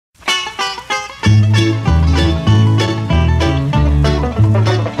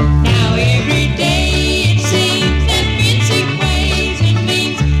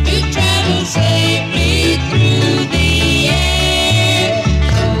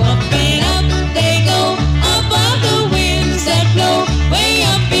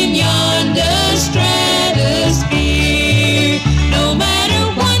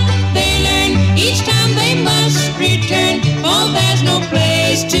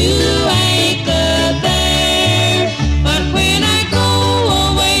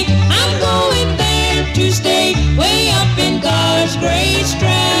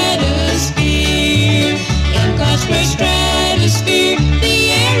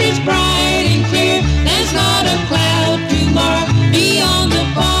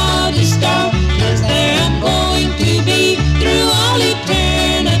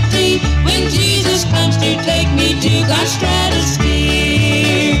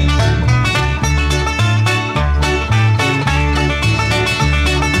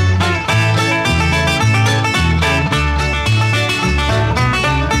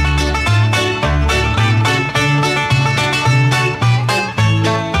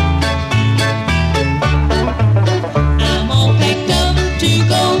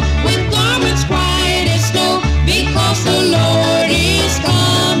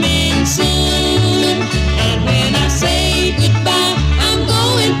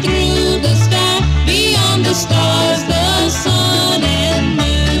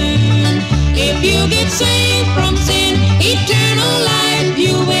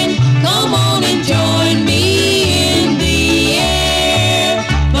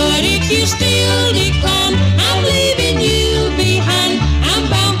will decline. I'm leaving you behind. I'm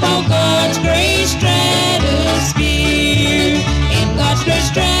bound for God's great stratosphere. In God's great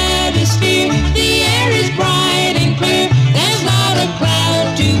stratosphere, the air is bright and clear. There's not a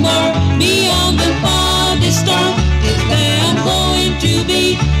cloud to mar beyond the foggy storm. It's there I'm going to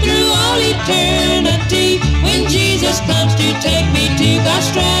be through all eternity, when Jesus comes to take me to God's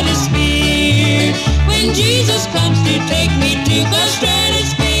stratosphere. When Jesus comes to take me to God's stratosphere.